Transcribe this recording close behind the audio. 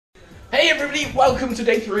everybody, welcome to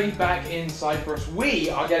day 3 back in Cyprus. We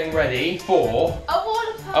are getting ready for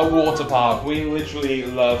a water park. We literally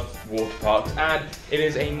love water parks, and it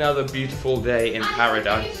is another beautiful day in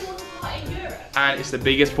paradise. And it's the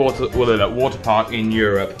biggest water park in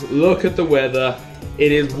Europe. Look at the weather.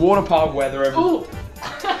 It is water park weather.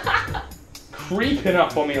 Creeping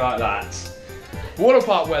up on me like that. Water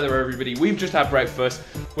park weather, everybody. We've just had breakfast.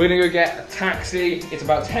 We're gonna go get a taxi. It's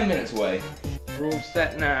about 10 minutes away. We're all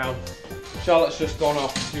set now. Charlotte's just gone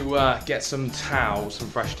off to get some towels, some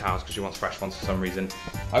fresh towels, because she wants fresh ones for some reason.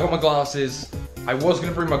 I got my glasses. I was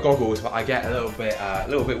gonna bring my goggles, but I get a little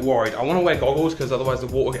bit worried. I want to wear goggles because otherwise the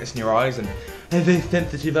water gets in your eyes, and I have very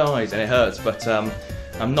sensitive eyes, and it hurts. But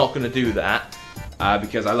I'm not gonna do that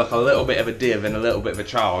because I look a little bit of a div and a little bit of a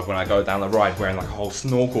child when I go down the ride wearing like a whole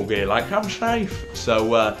snorkel gear. Like, I'm safe.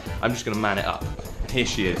 So I'm just gonna man it up. Here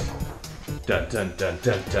she is. Dun dun dun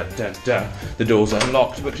dun dun dun dun. The door's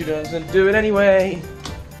unlocked, but she doesn't do it anyway.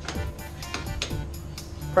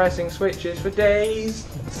 Pressing switches for days.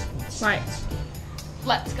 Right.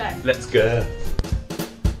 Let's go. Let's go.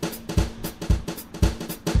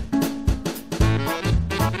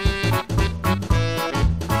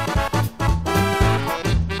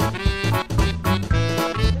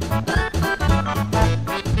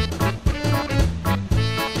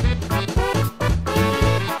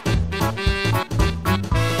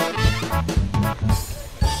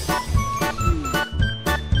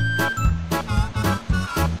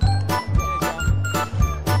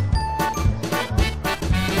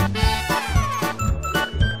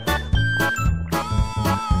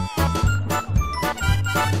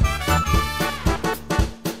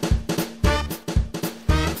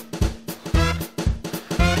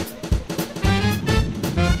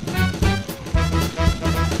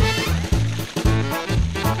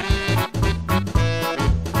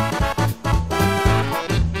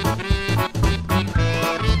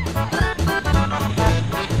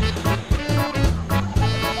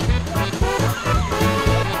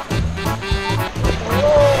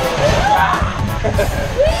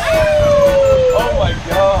 Oh my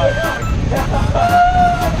god!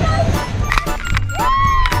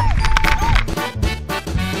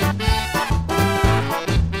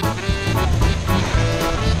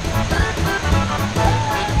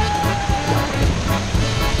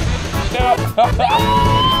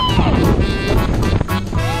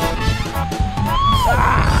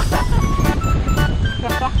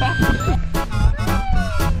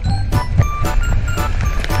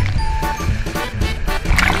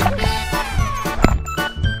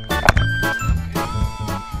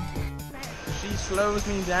 Slows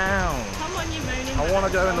me down. Come on, you moaning. I want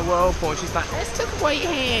to go in the whirlpool. She's like, let's just wait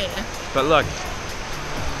here. But look.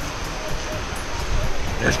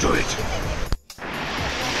 Let's do it.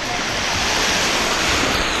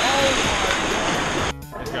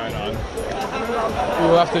 What's going on? We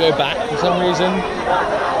will have to go back for some reason.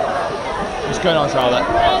 What's going on, Charlotte?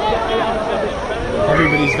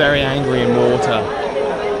 Everybody's very angry in water.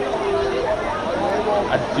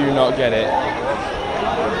 I do not get it.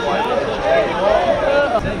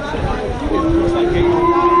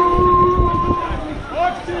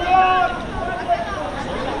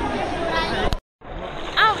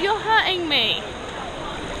 Ow, you're hurting me.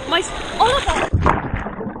 My Oliver.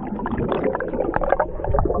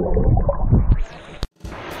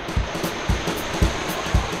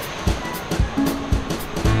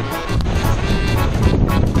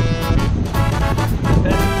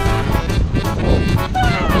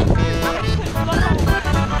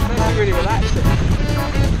 Really relaxing.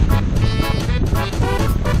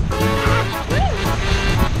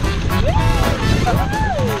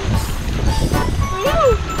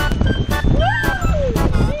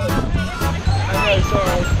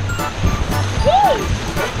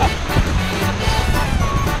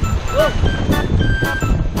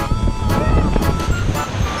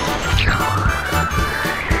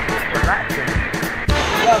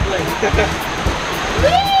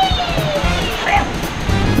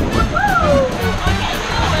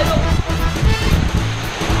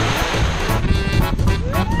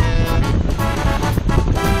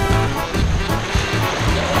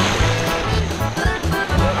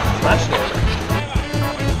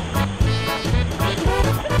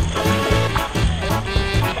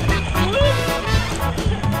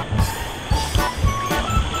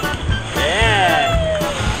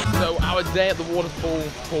 Day at the water park.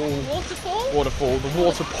 There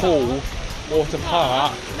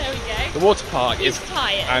we go. The water park He's is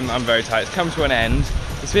tired. I'm very tired. It's come to an end.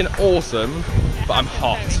 It's been awesome, but I'm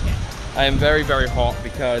hot. I am very, very hot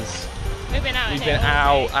because We've been out. We've been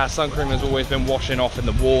out. Our sun cream has always been washing off in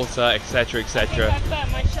the water, etc., etc. I've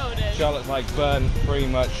burnt my shoulders. Charlotte's like burned pretty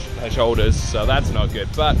much her shoulders, so that's not good.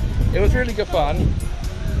 But it was really good fun.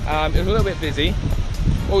 It was a little bit busy.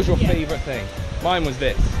 What was your favourite thing? Mine was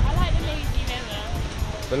this. I like the lazy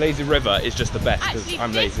river. The lazy river is just the best because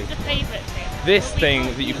I'm lazy. This is the favourite thing. This thing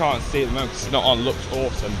that you can't see at the moment because it's not on looks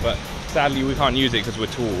awesome, but sadly we can't use it because we're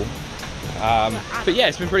tall. But yeah,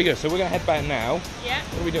 it's been pretty good. So we're going to head back now. Yeah.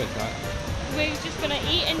 What are we doing tonight? We're just going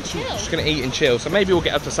to eat and chill. Just going to eat and chill. So maybe we'll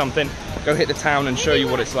get up to something, go hit the town and show you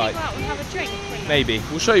what it's like. Go out and have a drink. Maybe.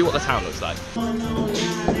 We'll show you what the town looks like.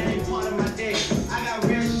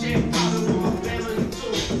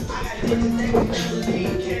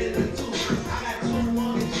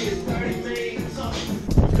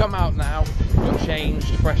 We've come out now, we've got changed,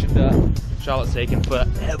 freshened up. Charlotte's taken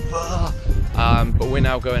forever. But we're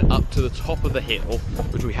now going up to the top of the hill,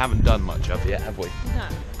 which we haven't done much of yet, have we? No.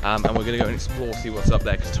 And we're going to go and explore, see what's up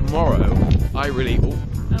there, because tomorrow I really,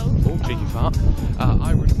 cheeky fart,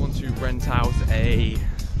 I really want to rent out a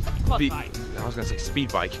Quad bike. I was going to say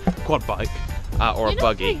speed bike, quad bike, or a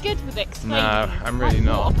buggy. You're not very good with explaining. No, I'm really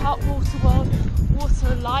not. Waterpark, Waterworld,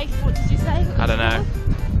 Water Life, what did you say? I don't know.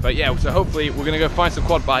 But yeah, so hopefully we're going to go find some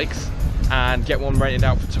quad bikes and get one rented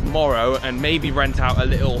out for tomorrow and maybe rent out a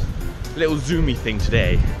little zoomy thing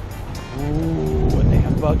today. Ooh, and they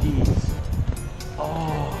have buggies.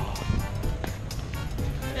 Oh.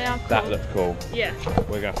 They are cool. That looks cool. Yeah.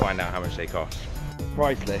 We're going to find out how much they cost.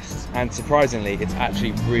 Price list, and surprisingly it's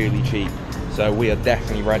actually really cheap. So we are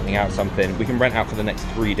definitely renting out something. We can rent out for the next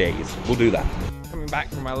 3 days. We'll do that. Coming back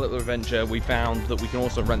from our little adventure, we found that we can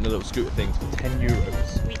also rent the little scooter things for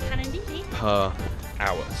 €10. We can indeed. Per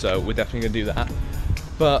hour, so we're definitely going to do that.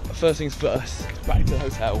 But first things first, back to the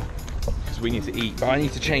hotel, because we need to eat. But I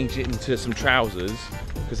need to change it into some trousers,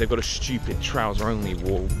 because they've got a stupid trouser only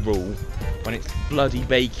rule. When it's bloody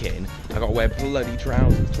baking, I got to wear bloody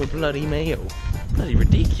trousers to a bloody meal. Bloody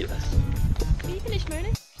ridiculous. Are you finished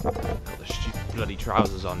moaning? Got the stupid bloody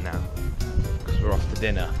trousers on now, because we're off to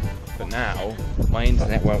dinner. But now, my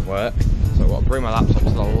internet won't work, so I've got to bring my laptop to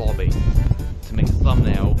the lobby to make a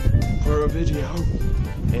thumbnail for a video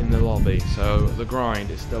in the lobby. So the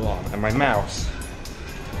grind is still on, and my mouse,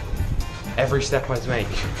 every step I make,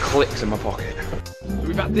 clicks in my pocket. So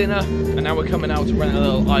we've had dinner, and now we're coming out to rent a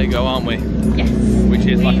little Igo, aren't we? Yes. Which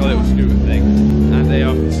is like a little scooter thing, and they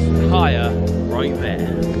are higher right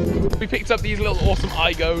there. We picked up these little awesome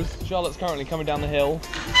Igos. Charlotte's currently coming down the hill.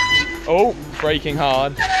 Oh, braking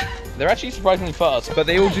hard. They're actually surprisingly fast, but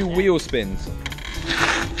they all do wheel spins.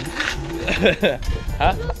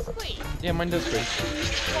 Huh? Yeah, mine does squeak.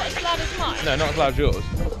 What, as loud as mine? No, not as loud as yours.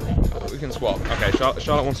 We can swap. Okay,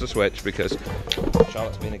 Charlotte wants to switch because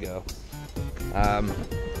Charlotte's being a girl.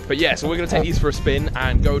 But yeah, so we're going to take these for a spin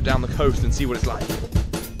and go down the coast and see what it's like.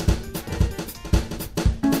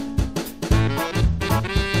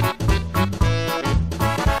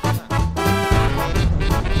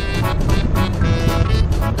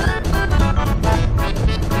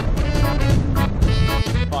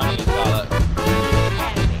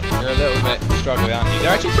 Struggling, aren't you?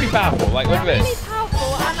 They're actually pretty powerful. Like, look at this. Really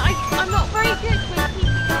powerful, and I'm not very good with keeping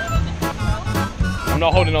it. I'm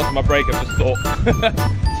not holding on to my brake. I've just thought.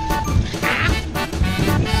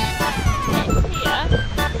 Here,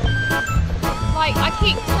 like I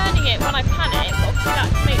keep turning it when I panic, but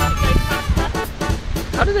obviously that makes it go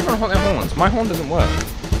faster. How does everyone honk their horns? My horn doesn't work.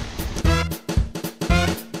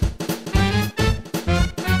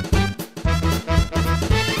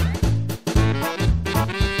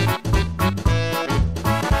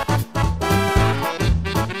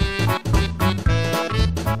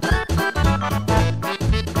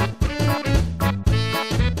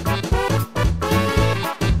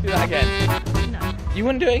 You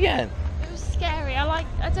wouldn't do it again? It was scary. I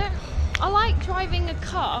like driving a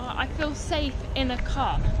car. I feel safe in a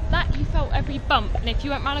car. That you felt every bump, and if you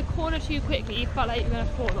went round a corner too quickly, you felt like you were going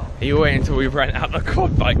to fall off. Are you waiting until we rent out the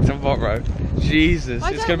quad bike to Waterworld? Jesus,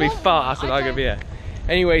 it's going to be fast and I'm going to be here.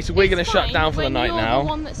 Anyway, so we're going to shut down for the night now. You're the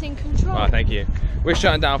one that's in control. Oh, thank you. We're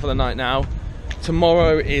shutting down for the night now.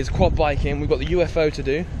 Tomorrow is quad biking. We've got the UFO to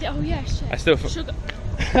do. Oh yeah, shit. I still. Sugar.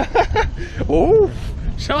 Oh,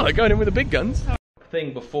 Charlotte going in with the big guns.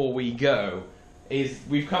 Thing before we go is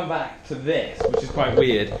we've come back to this, which is quite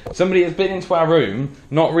weird. Somebody has been into our room,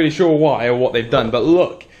 not really sure why or what they've done, but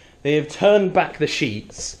look, they have turned back the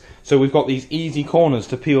sheets, so we've got these easy corners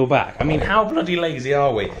to peel back. I mean, how bloody lazy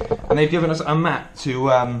are we? And they've given us a mat to,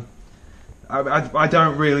 I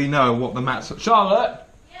don't really know what the mat's... Charlotte?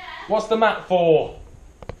 Yeah? What's the mat for?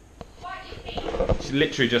 Wipe your feet. It's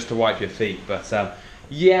literally just to wipe your feet, but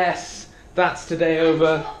yes, that's today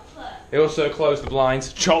over. They also closed the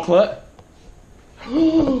blinds. Chocolate.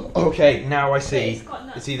 Okay, now I see. It's got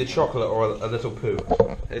nuts. It's either chocolate or a little poo.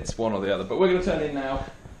 It's one or the other, but we're going to turn in now.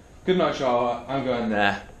 Good night, Charlotte. I'm going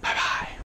there.